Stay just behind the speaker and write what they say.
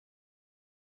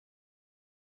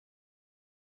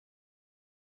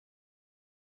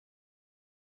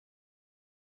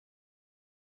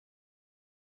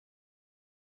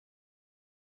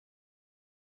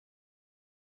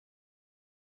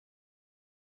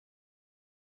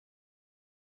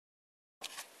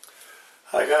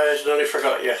Hi guys, nearly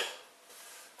forgot you,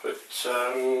 but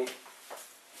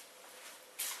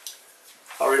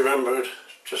I remembered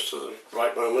just at the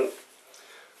right moment.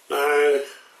 Now,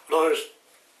 when I was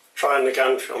trying the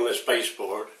gantry on this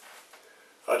baseboard,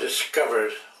 I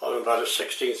discovered I'm about a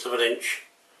 1/16 of an inch,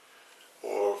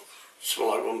 or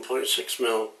something like 1.6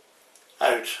 mil,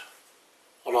 out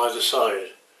on either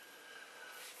side,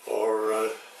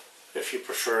 or if you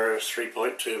prefer,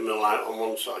 3.2 mil out on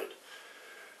one side.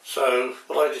 So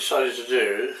what I decided to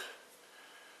do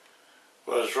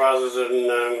was, rather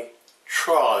than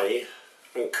try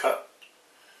and cut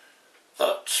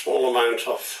that small amount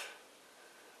off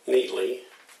neatly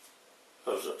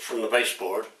from the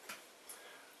baseboard,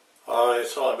 I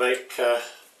thought I'd make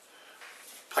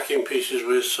packing pieces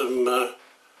with some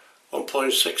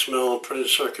 1.6 mil printed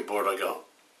circuit board I got.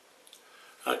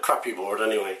 A crappy board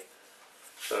anyway,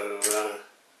 so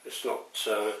it's not,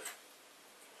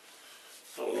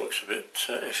 that one looks a bit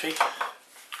iffy,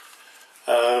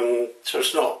 so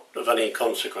it's not of any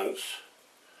consequence.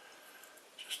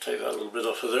 Just take that little bit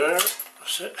off of there,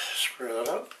 that's it, screw that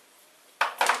up.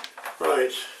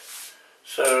 Right,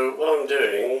 so what I'm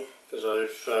doing is I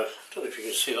don't know if you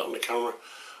can see that on the camera,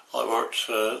 I marked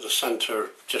the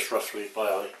centre just roughly by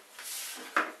eye.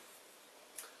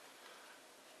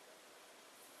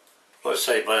 When I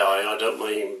say by eye, I don't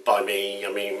mean by me,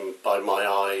 I mean by my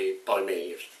eye, by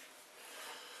me.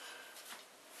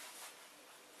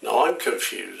 Now I'm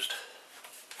confused.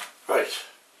 Right.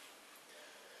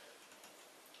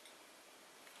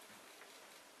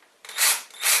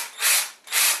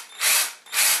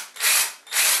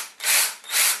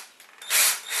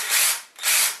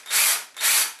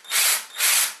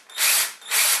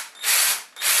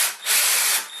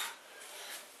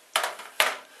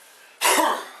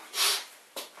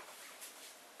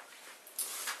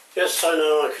 Yes, I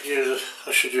know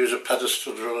I should use a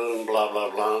pedestal drill and blah blah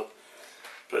blah,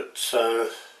 but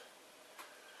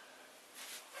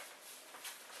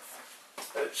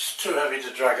it's too heavy to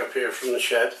drag up here from the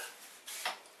shed,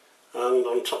 and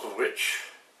on top of which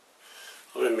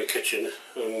I'm in my kitchen,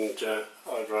 and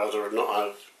I'd rather not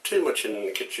have too much in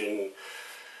the kitchen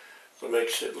that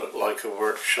makes it look like a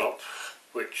workshop,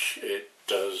 which it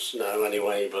does now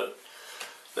anyway, but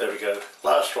there we go.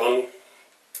 Last one,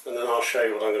 and then I'll show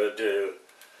you what I'm going to do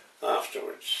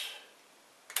afterwards.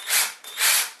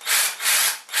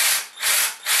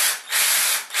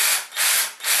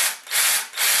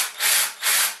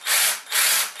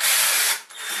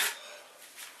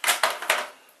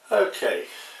 Okay,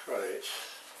 right.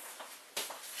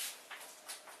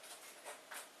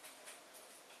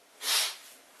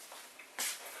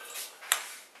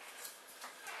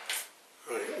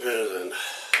 Right, now then.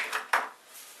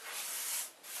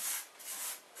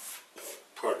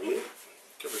 Pardon me,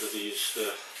 get rid of these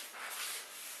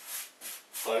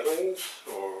filings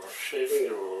or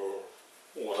shaving or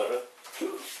whatever.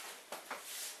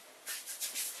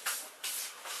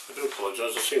 I do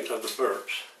apologise, I seem to have the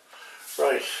burps.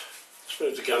 Right, let's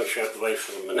move the gantry out of the way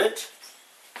for a minute,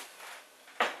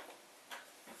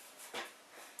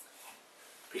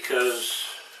 because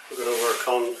we're going to work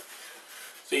on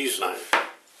these now.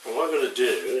 And what I'm going to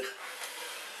do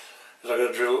is I'm going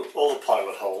to drill all the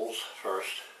pilot holes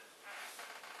first,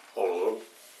 all of them.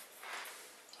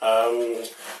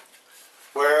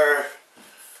 Where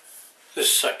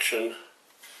this section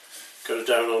goes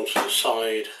down onto the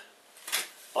side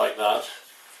like that,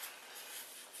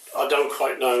 I don't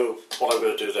quite know what I'm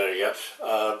going to do there yet,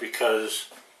 because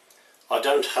I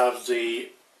don't have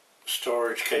the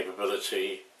storage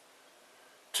capability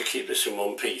to keep this in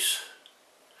one piece.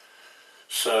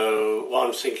 So what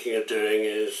I'm thinking of doing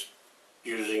is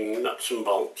using nuts and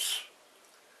bolts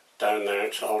down there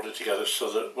to hold it together, so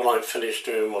that when I'm finished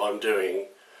doing what I'm doing,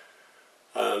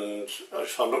 and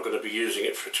if I'm not going to be using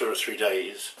it for 2 or 3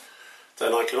 days,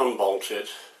 then I can unbolt it,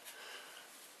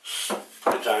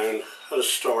 put it down and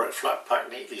store it flat packed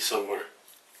neatly somewhere.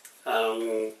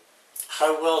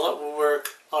 How well that will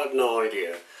work, I have no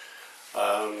idea.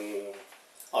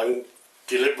 I'm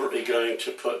deliberately going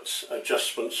to put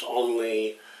adjustments on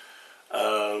the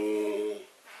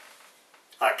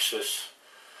axis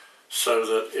so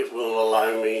that it will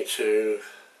allow me to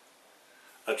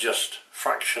adjust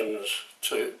fractions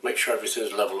to make sure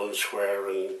everything's level and square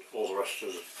and all the rest of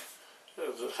it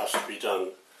that has to be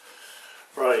done.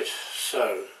 Right,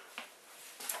 so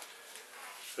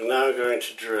we're now going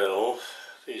to drill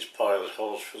these pilot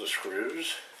holes for the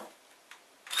screws.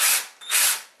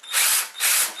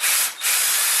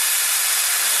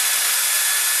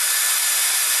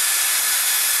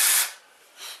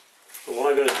 And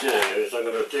what I'm going to do is I'm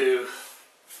going to do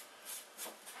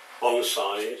on the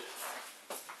side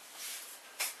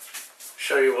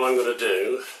show you what I'm going to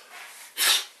do,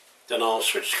 then I'll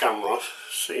switch the camera off,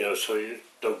 so you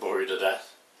don't bore you to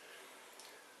death.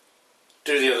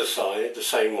 Do the other side the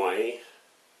same way,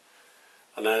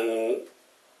 and then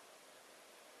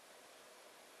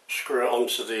screw them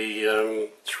onto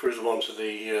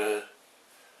the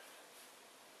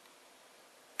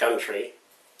gantry.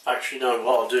 Actually, no,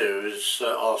 what I'll do is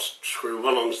I'll screw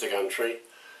one onto the gantry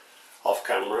off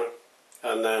camera,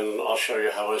 and then I'll show you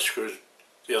how I screw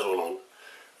the other one on,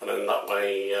 and then that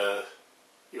way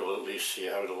you'll at least see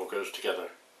how it all goes together.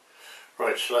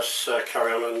 Right, so let's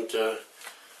carry on and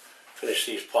finish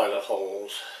these pilot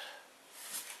holes.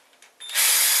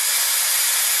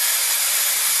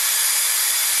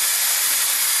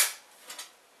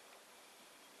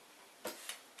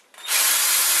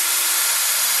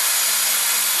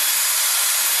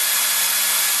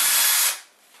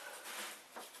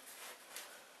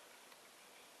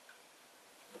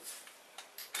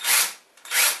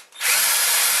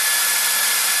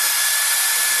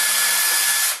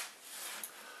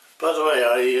 By the way,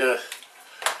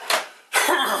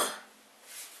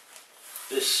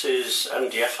 this is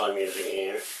MDF I'm using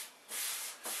here.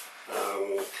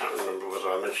 Can't remember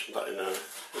whether I mentioned that in the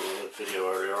video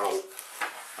earlier on.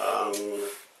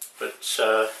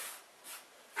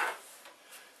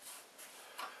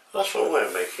 That's one way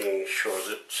of making sure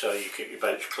that you keep your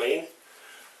bench clean.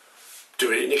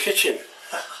 Do it in your kitchen.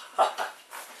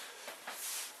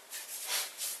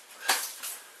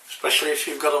 Especially if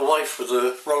you've got a wife with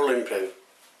a rolling pin.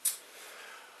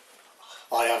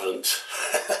 I haven't.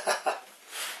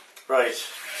 Right,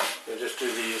 we'll just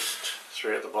do these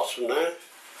three at the bottom now.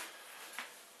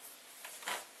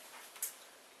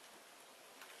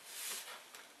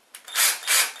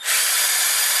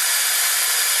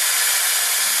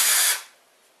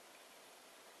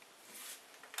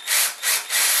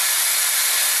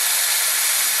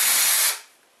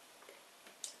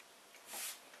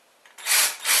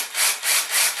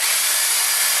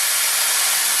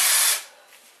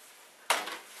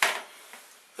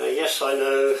 Yes, I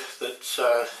know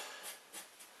that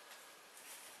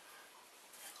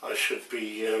I should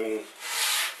be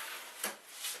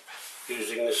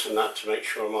using this and that to make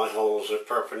sure my holes are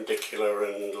perpendicular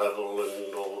and level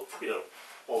and all,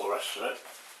 all the rest of it.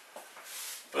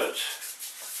 But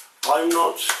I'm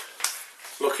not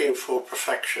looking for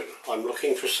perfection. I'm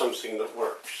looking for something that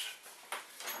works.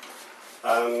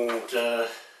 And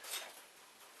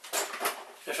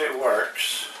if it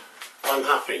works, I'm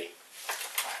happy.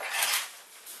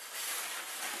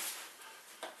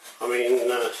 I mean,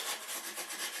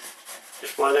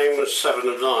 if my name was 7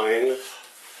 of 9,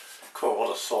 cool,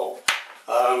 what a thought,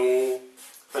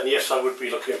 then yes, I would be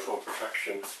looking for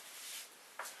perfection.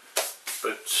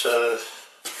 But,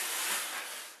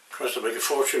 Christ, I'd make a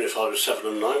fortune if I was 7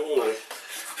 of 9, wouldn't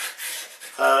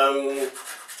I?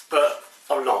 But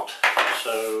I'm not,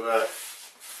 so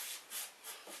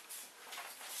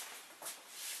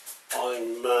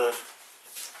I'm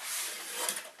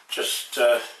just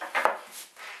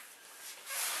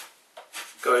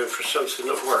going for something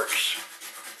that works,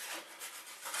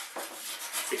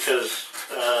 because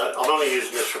I'm only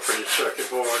using this for printed circuit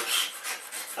boards,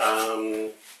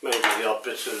 maybe the odd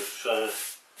bit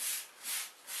of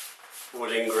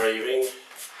wood engraving.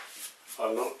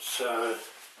 I'm not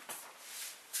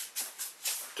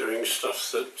doing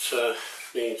stuff that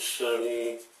needs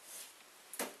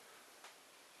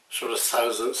sort of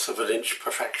thousandths of an inch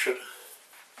perfection.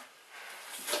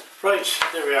 Right,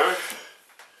 there we are.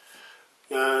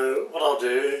 Now what I'll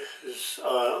do is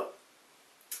I'll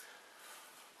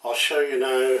show you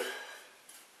now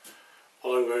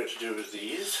what I'm going to do with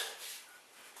these.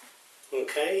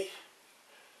 Okay,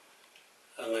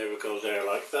 and they will go there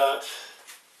like that,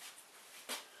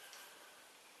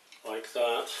 like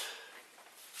that,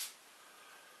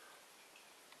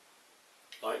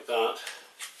 like that,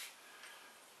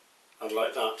 and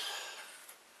like that.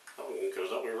 That one goes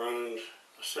that way round.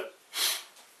 That's it.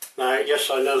 Now, yes,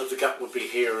 I know that the gap would be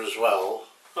here as well,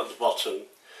 at the bottom,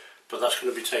 but that's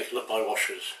going to be taken up by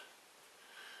washers,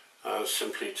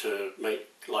 simply to make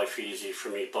life easy for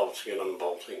me bolting and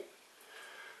unbolting.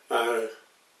 Now,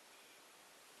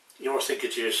 you're thinking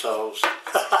to yourselves,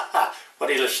 when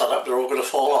he lifts that up, they're all going to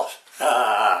fall off.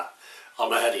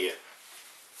 I'm ahead of you.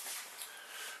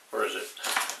 Where is it?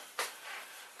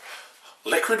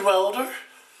 Liquid welder?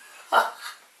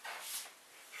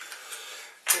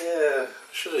 Yeah,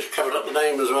 should have covered up the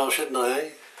name as well, shouldn't I?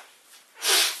 Eh?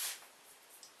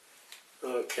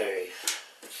 Okay.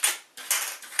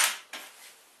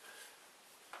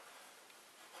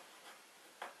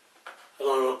 And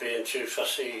I'm not being too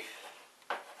fussy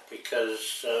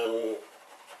because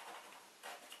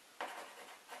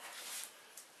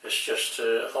It's just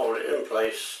to hold it in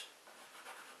place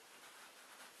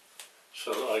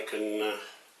so that I can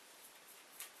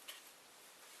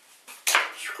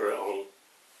screw it on.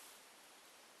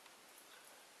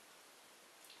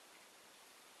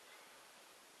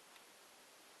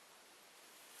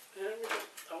 There we go.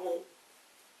 That one.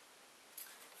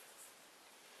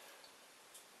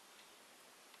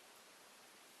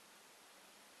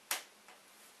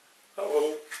 That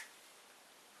one.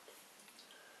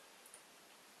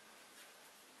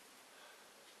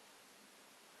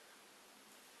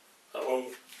 That one.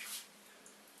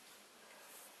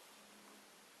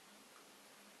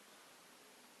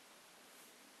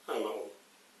 And that one.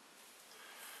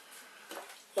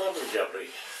 Lovely jubbly.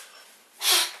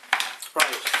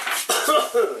 Right.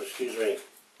 Excuse me.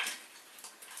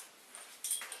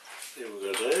 Here we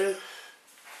go there.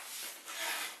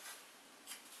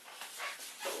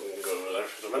 We can go over there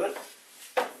for a minute.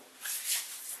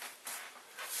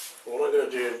 What I'm going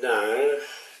to do now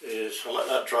is I'll let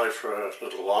that dry for a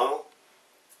little while.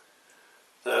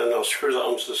 Then I'll screw that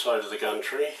onto the side of the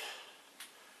gantry.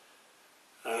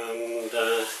 And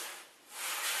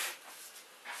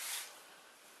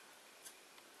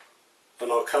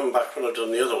then I'll come back when I've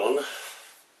done the other one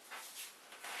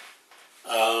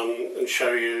and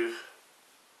show you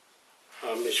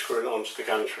me screwing it onto the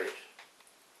gantry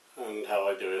and how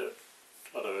I do it.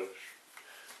 I don't know,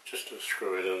 just to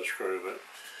screw it and unscrew, but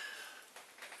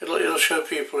it'll show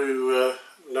people who have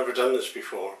never done this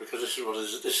before, because this is what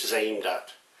this is aimed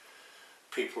at.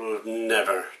 People who have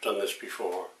never done this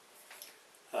before.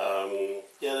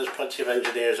 Yeah, there's plenty of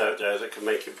engineers out there that can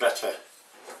make it better.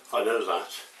 I know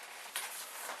that.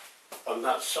 And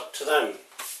that's up to them.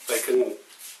 They can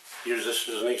use this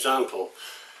as an example.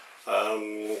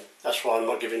 That's why I'm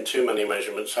not giving too many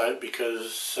measurements out,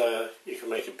 because you can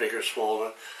make it bigger,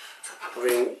 smaller. I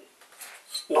mean,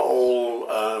 not all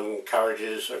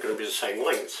carriages are going to be the same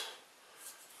length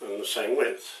and the same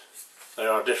width. They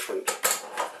are different.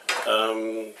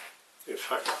 In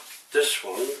fact, this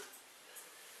one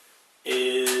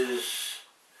is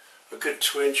a good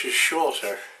 2 inches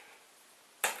shorter.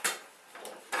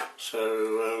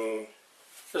 So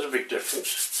there's a big difference.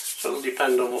 So it'll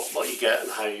depend on what you get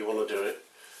and how you want to do it.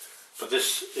 But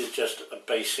this is just a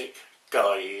basic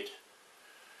guide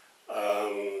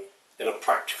in a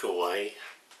practical way,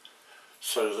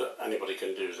 so that anybody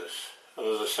can do this. And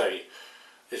as I say,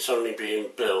 it's only being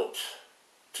built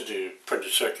to do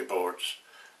printed circuit boards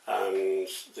and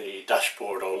the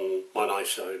dashboard on my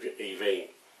nice EV.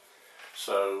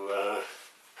 So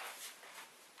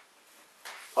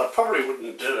I probably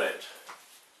wouldn't do it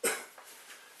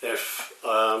if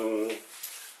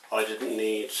I didn't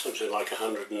need something like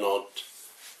 100 and odd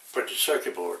printed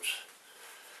circuit boards.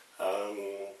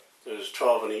 There's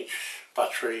 12 in each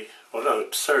battery, or no,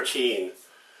 13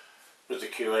 with the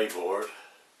QA board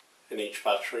in each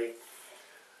battery,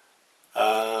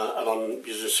 and I'm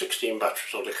using 16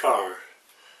 batteries on the car.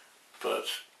 But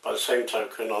by the same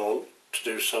token, I want to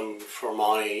do some for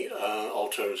my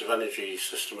alternative energy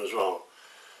system as well,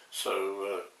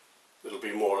 so it'll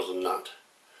be more than that.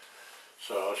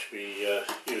 So I should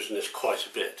be using this quite a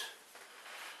bit.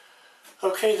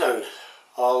 Okay then,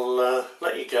 I'll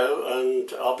let you go,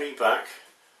 and I'll be back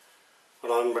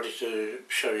when I'm ready to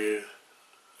show you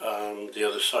the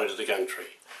other side of the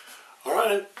gantry.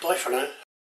 Alright, bye for now.